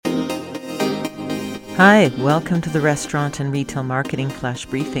Hi, welcome to the Restaurant and Retail Marketing Flash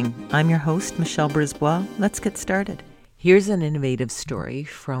Briefing. I'm your host, Michelle Brisbois. Let's get started. Here's an innovative story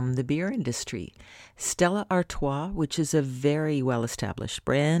from the beer industry. Stella Artois, which is a very well-established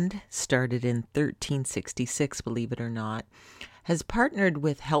brand, started in 1366, believe it or not, has partnered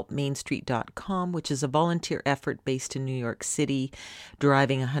with HelpMainStreet.com, which is a volunteer effort based in New York City,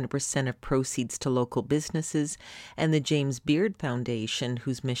 deriving 100% of proceeds to local businesses, and the James Beard Foundation,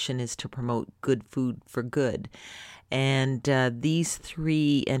 whose mission is to promote good food for good. And these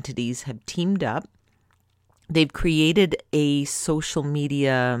three entities have teamed up. They've created a social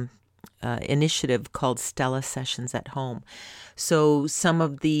media initiative called Stella Sessions at Home. So some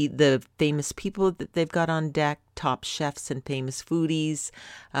of the famous people that they've got on deck, top chefs and famous foodies.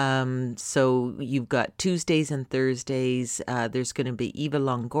 So you've got Tuesdays and Thursdays. There's going to be Eva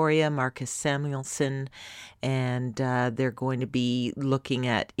Longoria, Marcus Samuelson, and they're going to be looking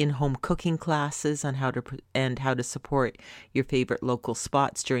at in-home cooking classes on how to support your favorite local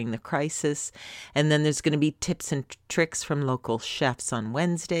spots during the crisis. And then there's going to be tips and tricks from local chefs on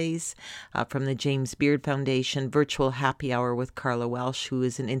Wednesdays, from the James Beard Foundation, virtual happy hour with Carla Welsh, who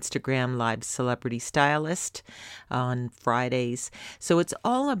is an Instagram live celebrity stylist, on Fridays. So it's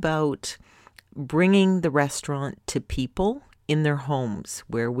all about bringing the restaurant to people in their homes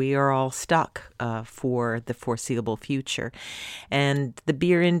where we are all stuck for the foreseeable future. And the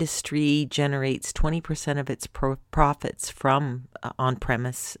beer industry generates 20% of its profits from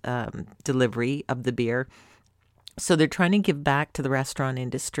on-premise delivery of the beer. So they're trying to give back to the restaurant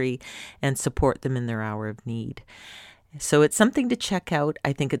industry and support them in their hour of need. So it's something to check out.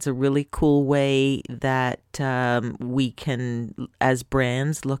 I think it's a really cool way that we can, as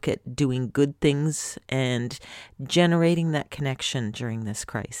brands, look at doing good things and generating that connection during this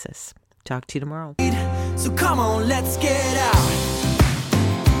crisis. Talk to you tomorrow. So come on, let's get out.